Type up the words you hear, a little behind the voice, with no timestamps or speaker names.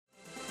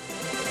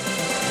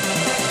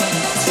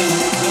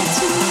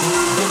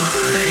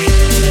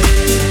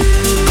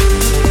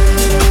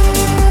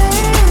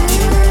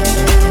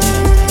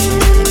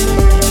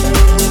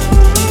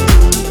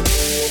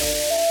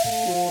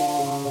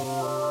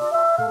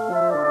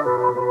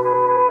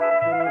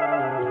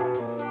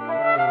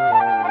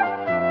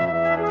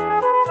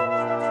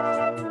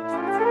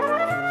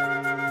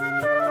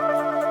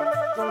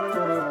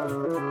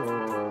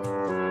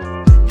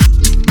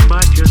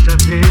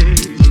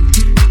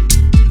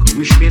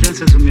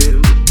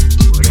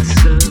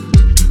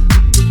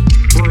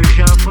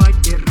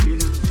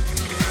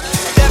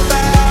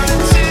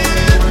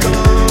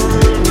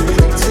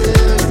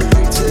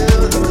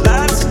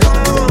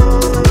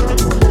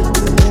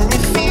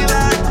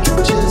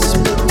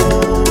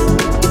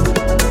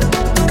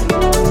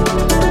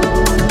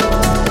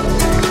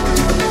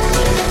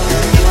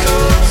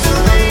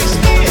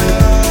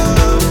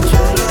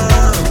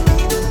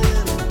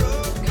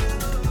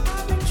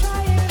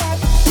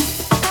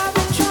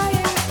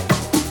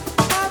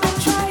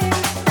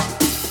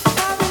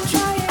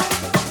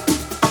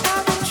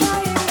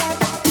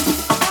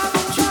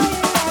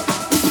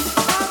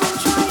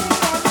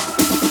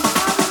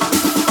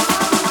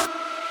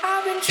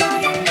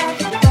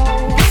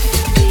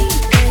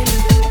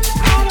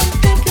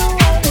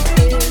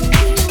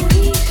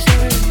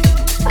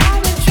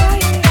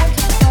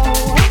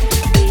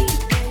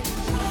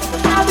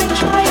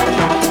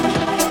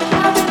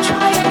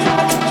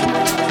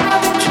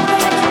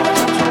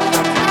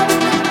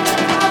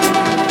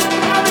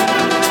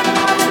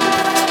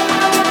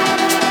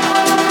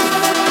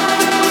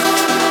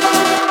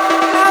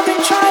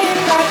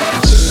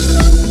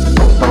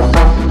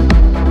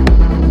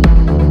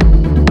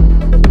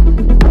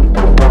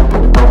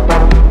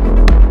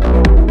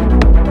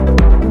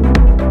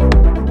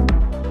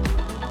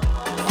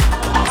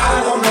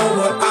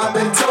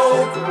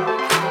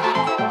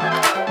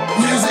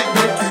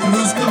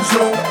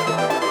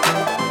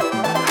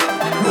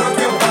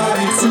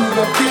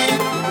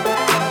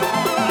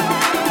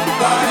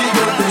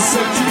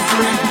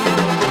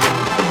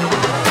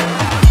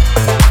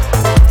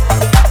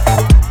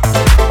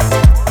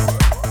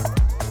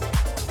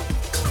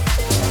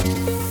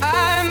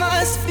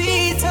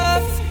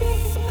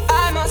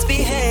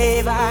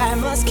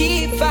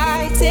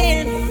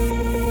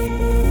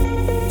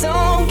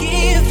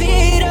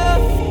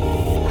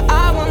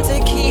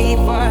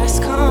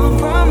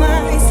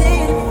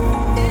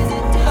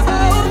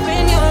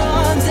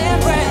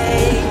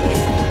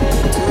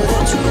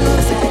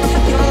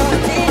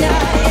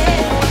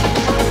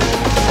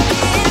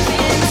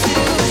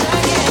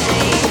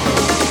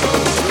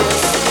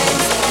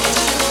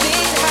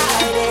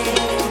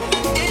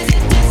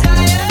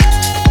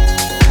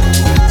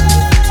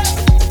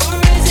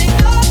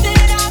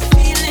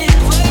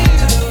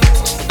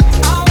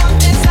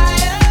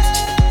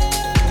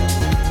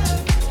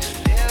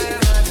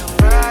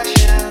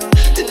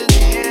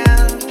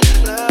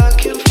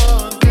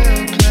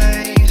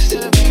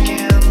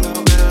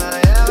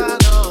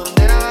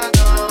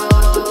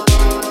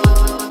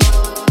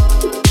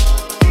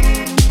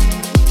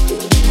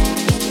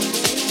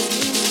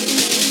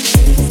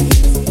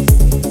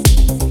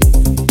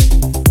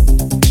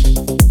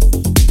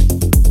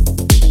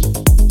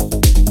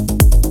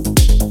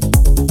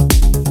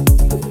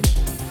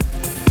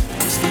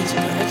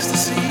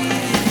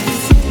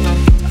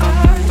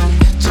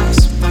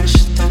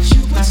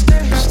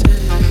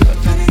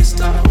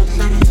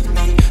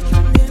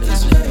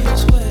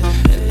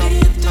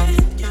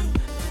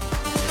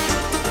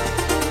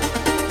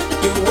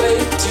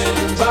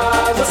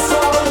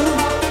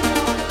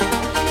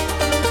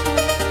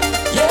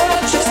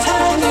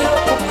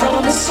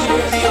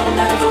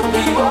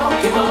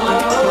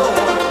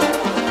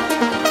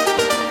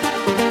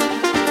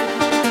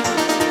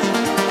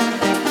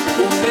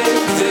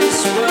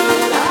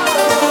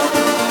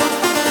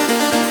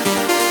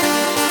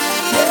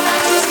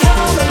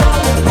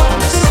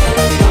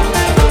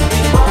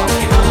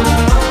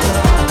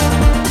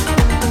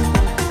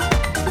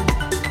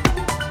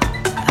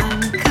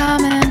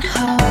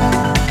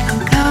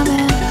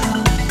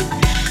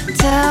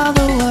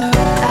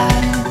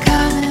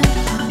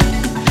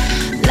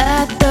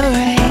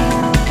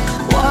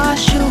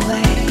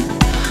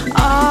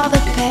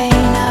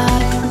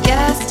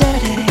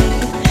Yesterday,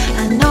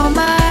 I know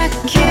my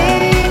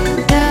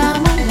kingdom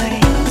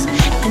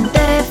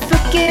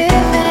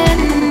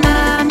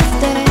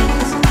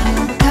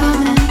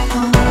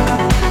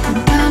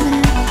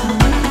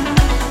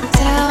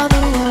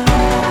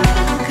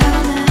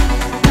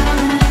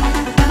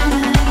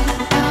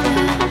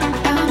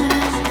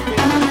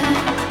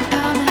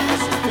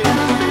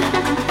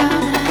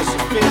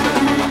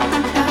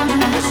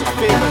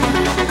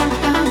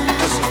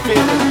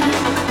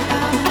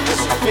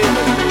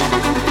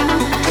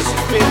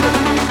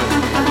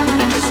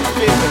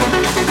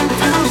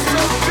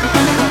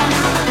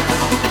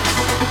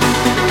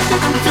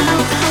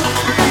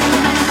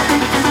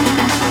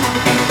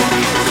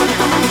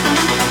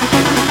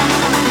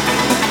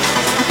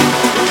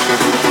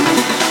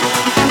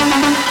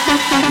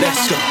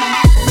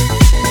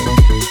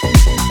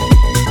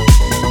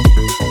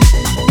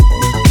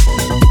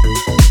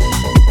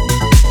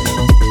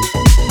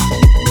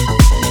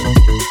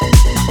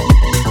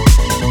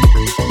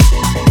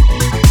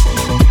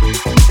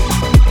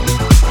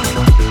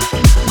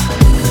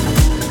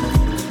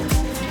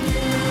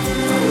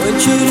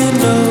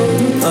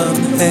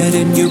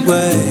get in your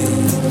way.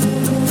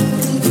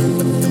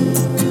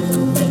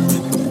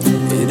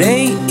 It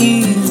ain't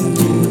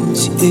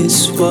easy,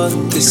 it's what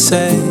they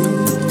say.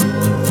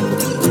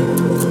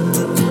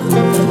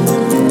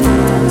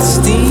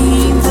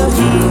 Steam the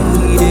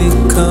heat,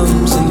 it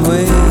comes in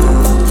waves.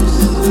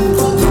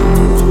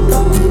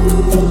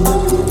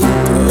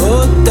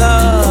 Oh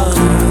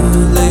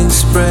darling,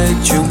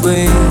 spread your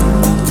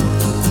wings.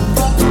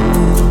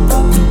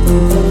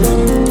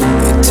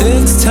 It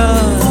takes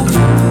time,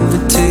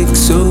 it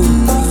takes over.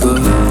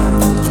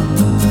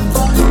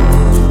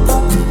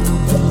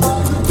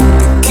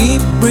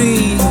 Keep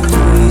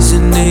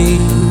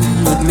reasoning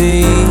with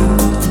me.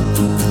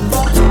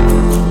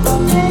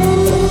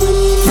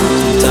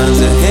 Sometimes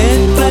the head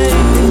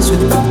plays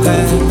with the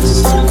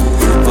past,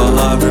 my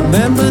heart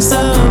remembers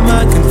them I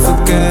can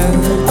forget.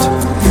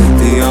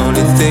 The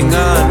only thing I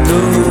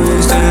know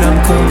is that I'm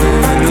coming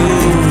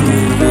over.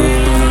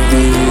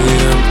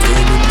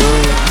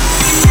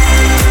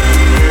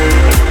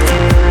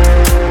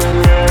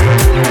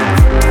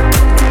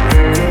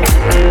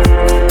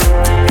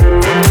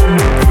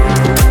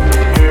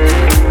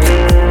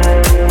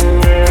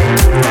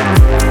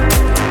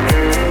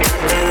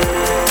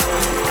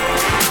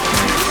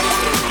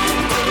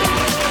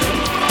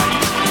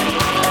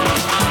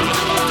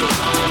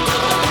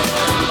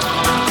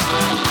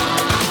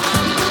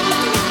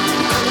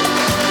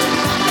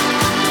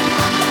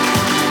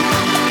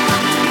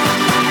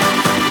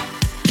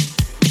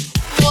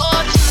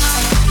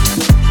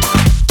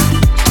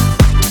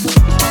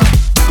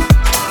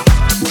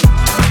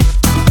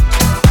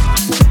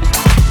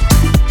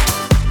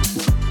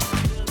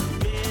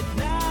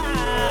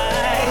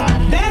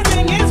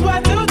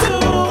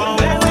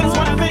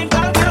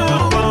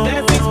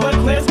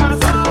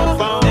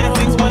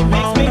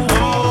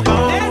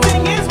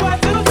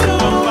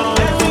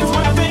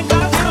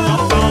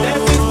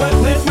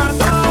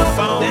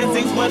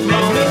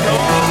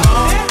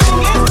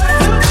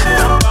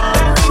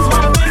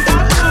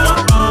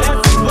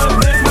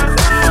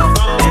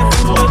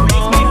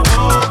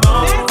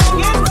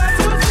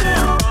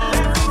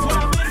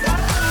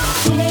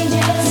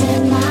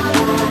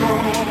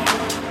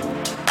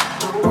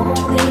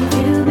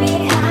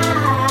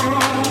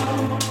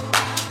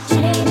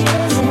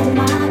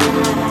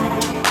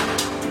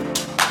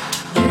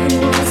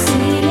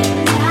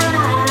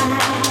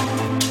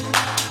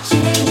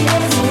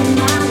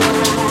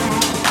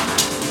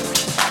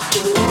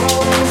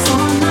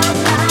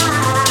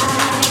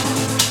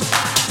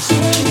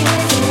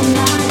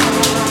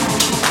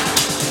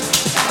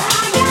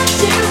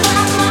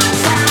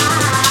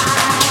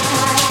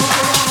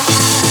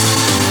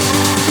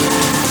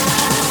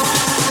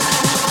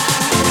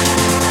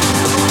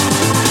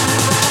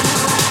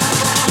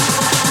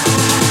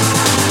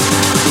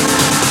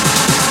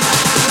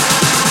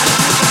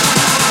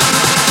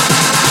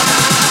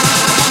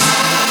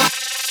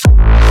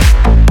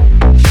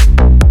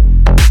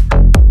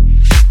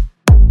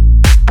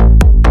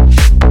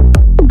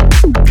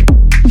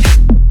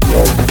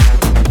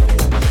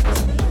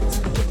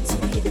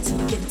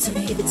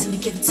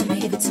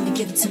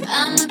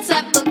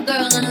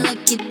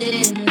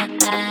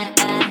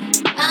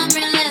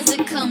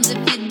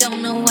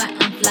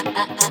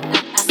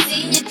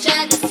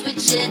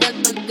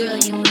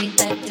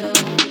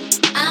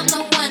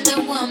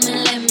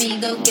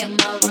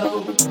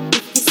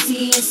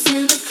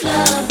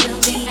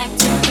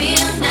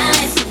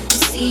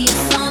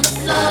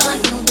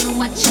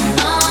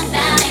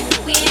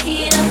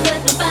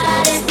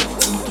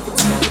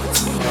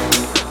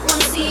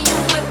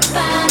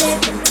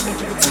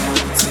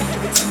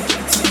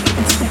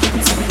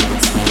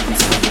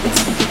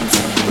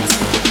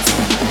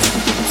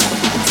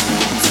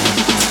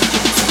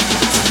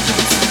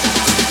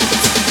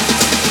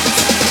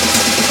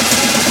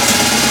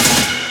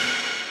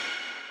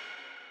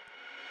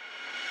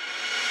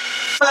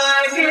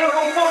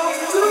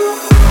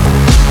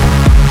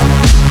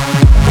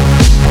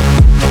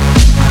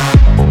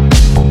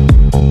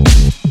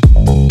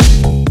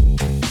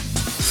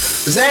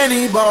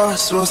 Zany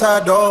boss,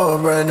 suicide door,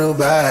 brand new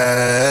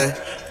bag.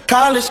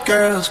 College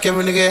girls, give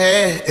a nigga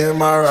head in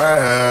my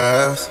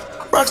raps.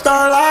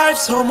 Rockstar life,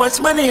 so much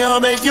money, I'll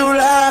make you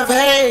laugh.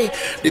 Hey,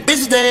 the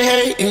bitches they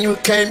hate, and you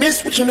can't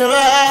miss what you never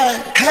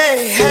had.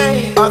 Hey,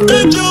 hey, off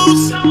the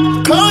juice,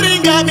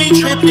 coding got me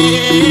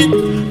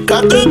tripping.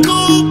 Got the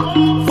coupe,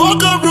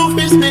 Walker roof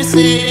is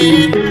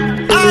missing.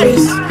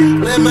 Ice,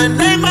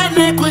 lemonade, my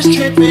neck was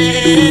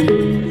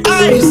tripping.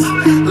 Ice,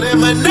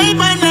 lemonade,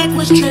 my neck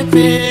was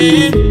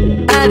tripping.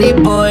 Addy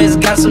boys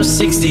got some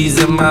 60s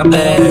in my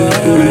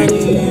bag.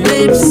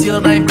 Lips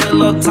sealed like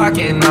pillow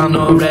talking on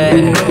no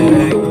rag.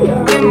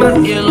 In my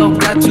earlobe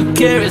got 2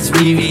 carats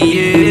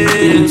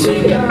VVS.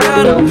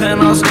 Got a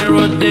penthouse in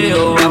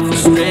Rodeo out for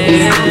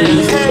stress.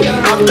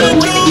 Off the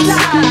juice,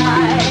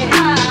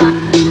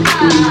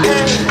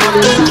 off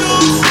the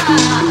juice,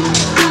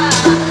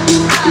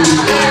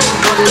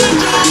 off the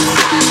juice.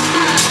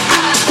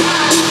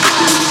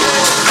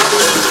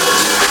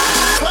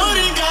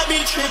 Coding got me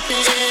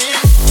tripping.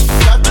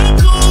 Got the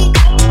coupe,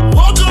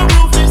 Walker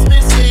roof is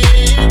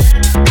missing.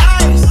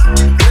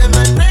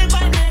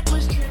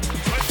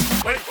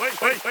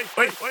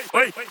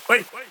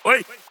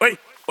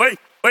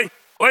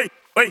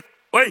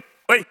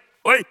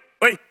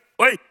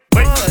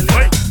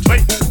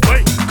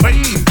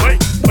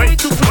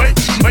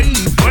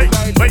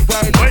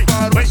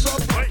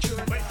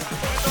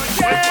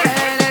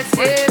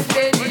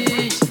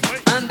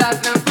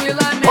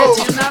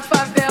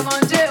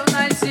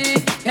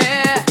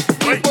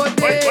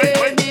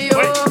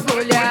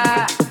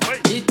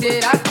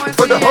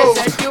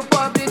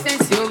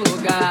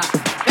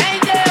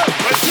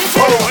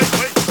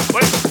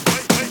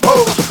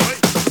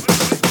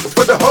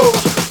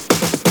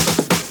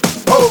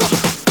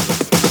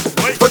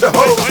 the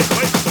hoe,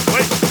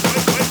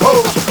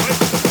 hoe,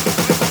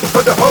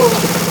 for the hoe.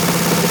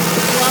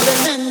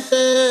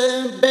 Suavemente,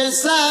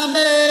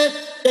 bésame,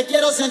 que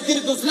quiero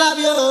sentir tus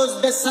labios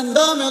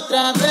besándome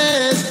otra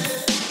vez.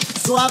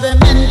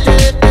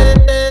 Suavemente.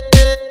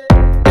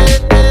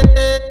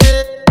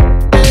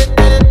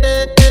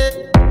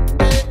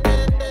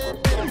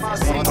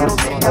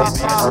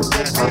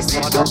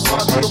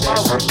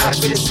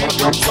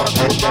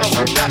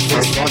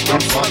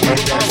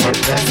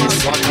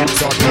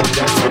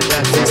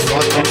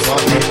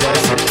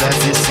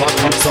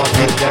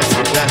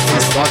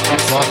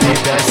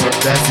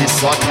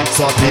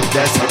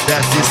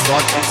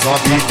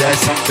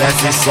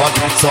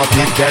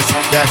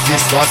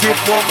 Se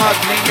for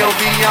magrinha eu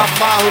me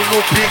amarro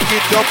no pique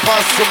que eu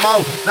passo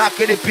mal.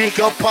 Naquele pique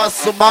eu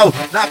passo mal.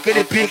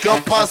 Naquele pique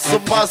eu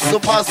passo mal.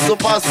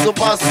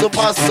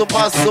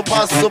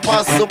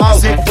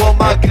 Se for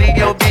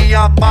magrinha eu me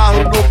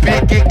amarro no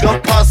pique que eu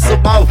passo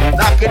mal.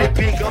 Naquele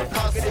pique eu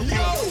passo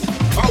mal.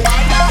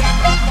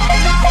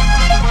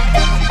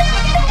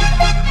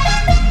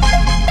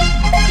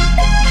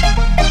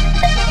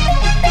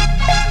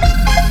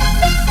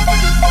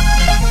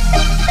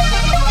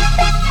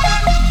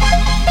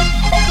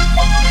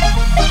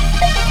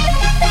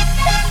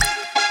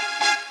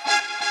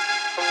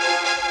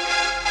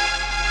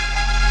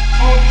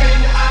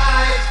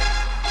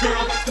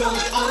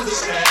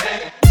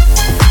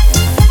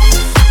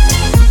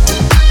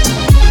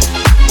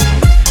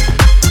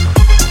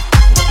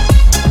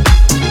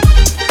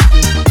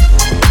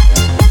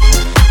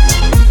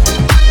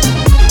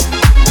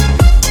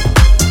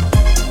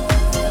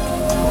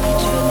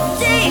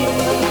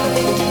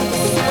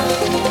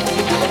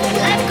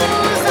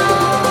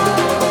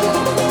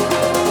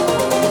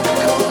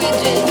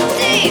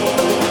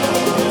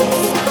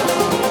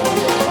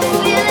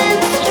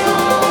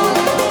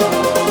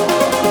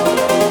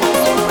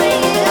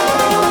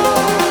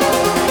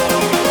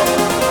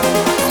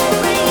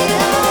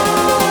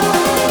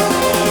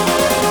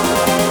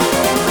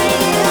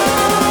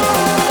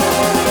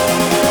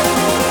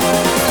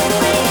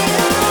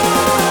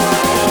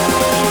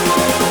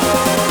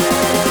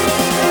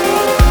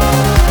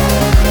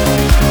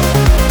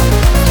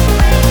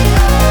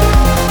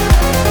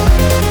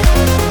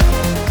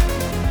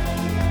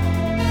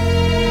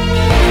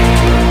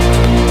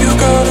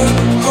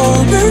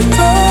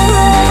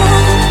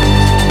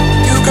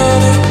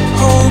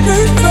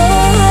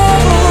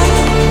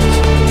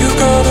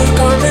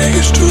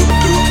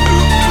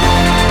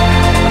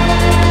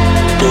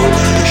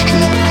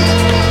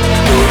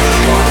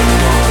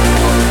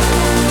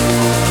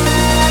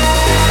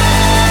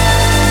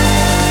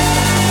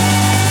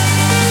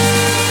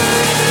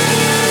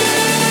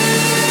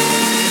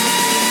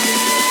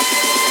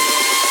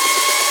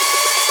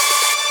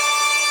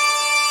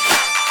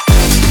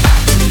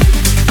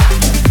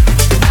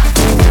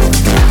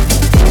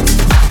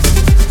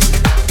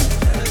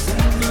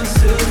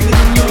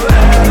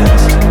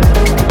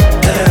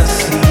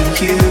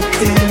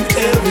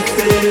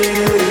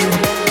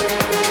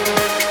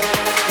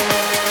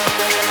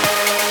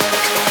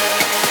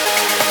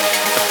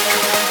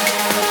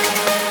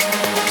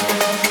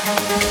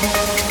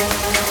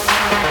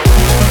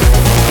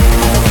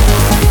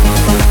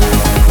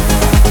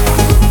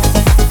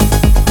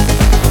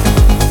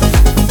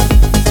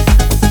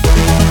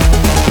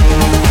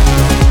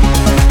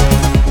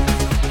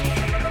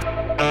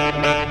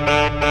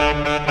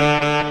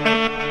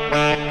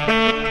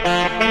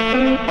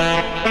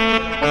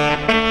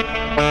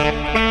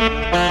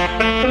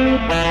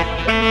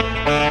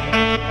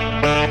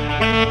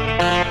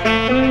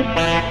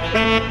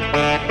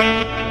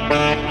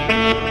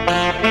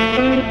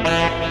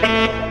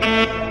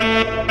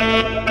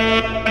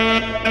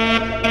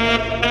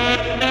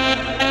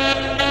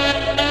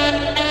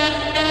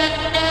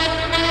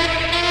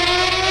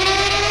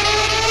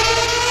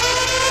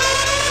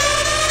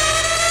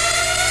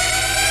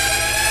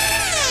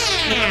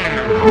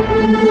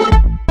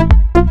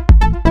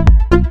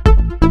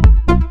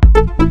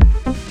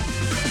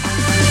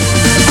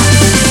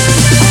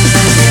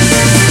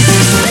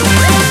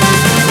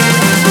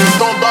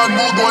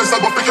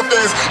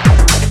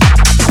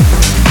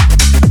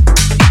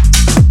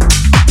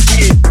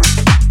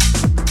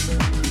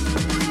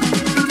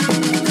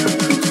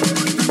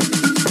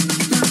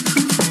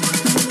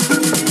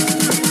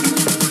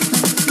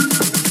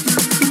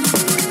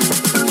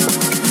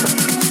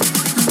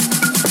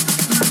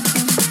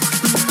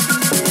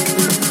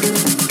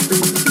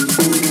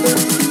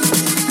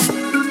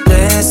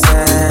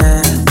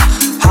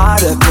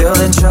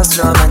 trust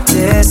from a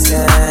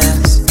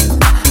distance.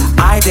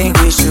 I think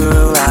we should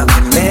rule out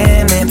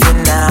commitment for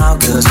now,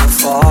 'cause we're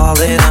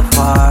falling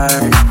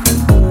apart.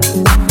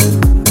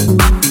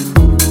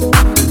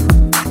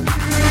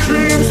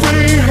 Dreams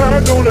we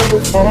had don't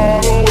ever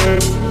fall away.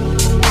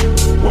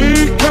 We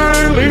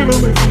can't leave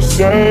them if you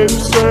stay the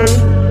same.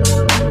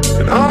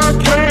 And I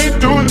can't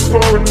do this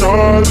for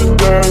another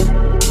day.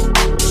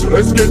 So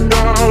let's get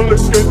down to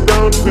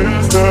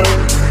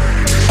business.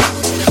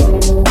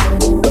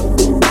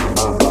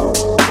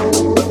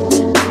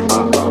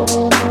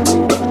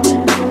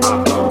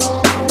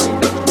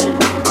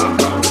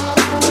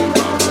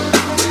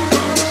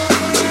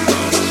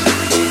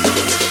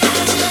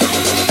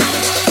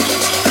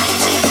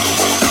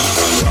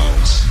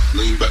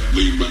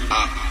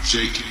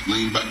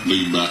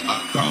 lean back,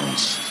 I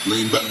bounce.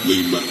 Lean back,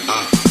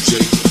 I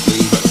shake.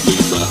 Lean back,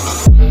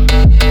 I.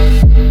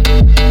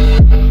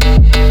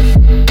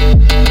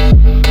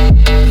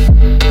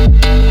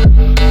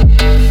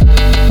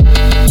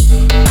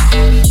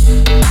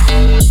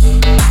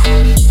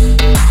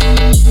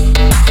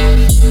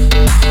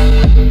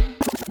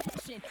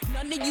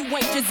 None of you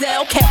ain't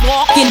Giselle, can't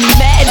walk and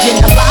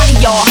imagine. A lot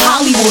of y'all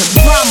Hollywood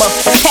drama,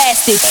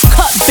 cast it,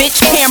 cut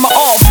bitch, camera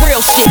off,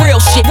 real shit, real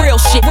shit, real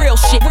shit, real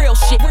shit, real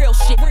shit, real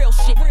shit, real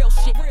shit, real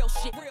shit, real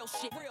shit, real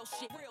shit, real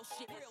shit, real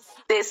shit, real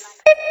shit. This.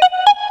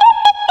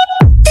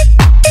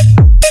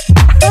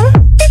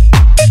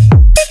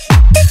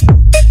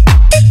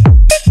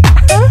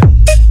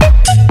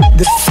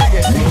 The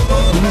figure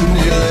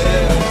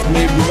left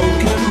me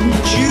broken.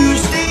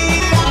 Tuesday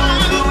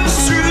I was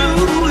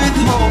through with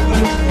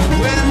hoping.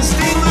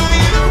 Wednesday my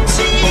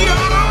empty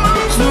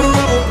arms were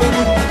open.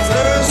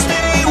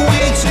 Thursday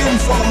waiting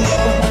for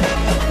love,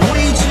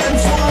 waiting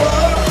for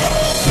love.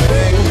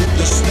 Thank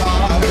the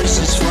stars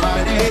it's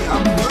Friday.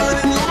 I'm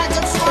burning like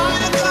a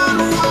fire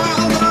gone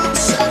wild on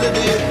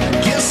Saturday.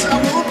 Guess I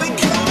won't be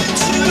coming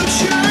to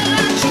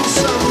church on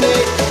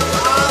Sunday.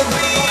 I'll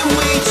be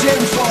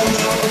waiting for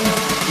love,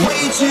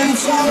 waiting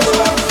for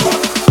love.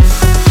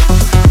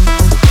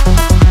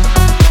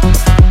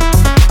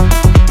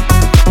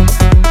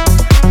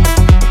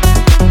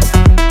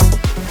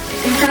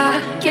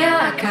 Que eu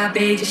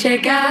acabei de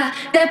chegar.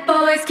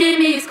 Depois que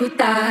me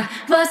escutar,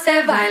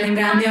 você vai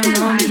lembrar meu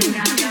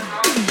nome.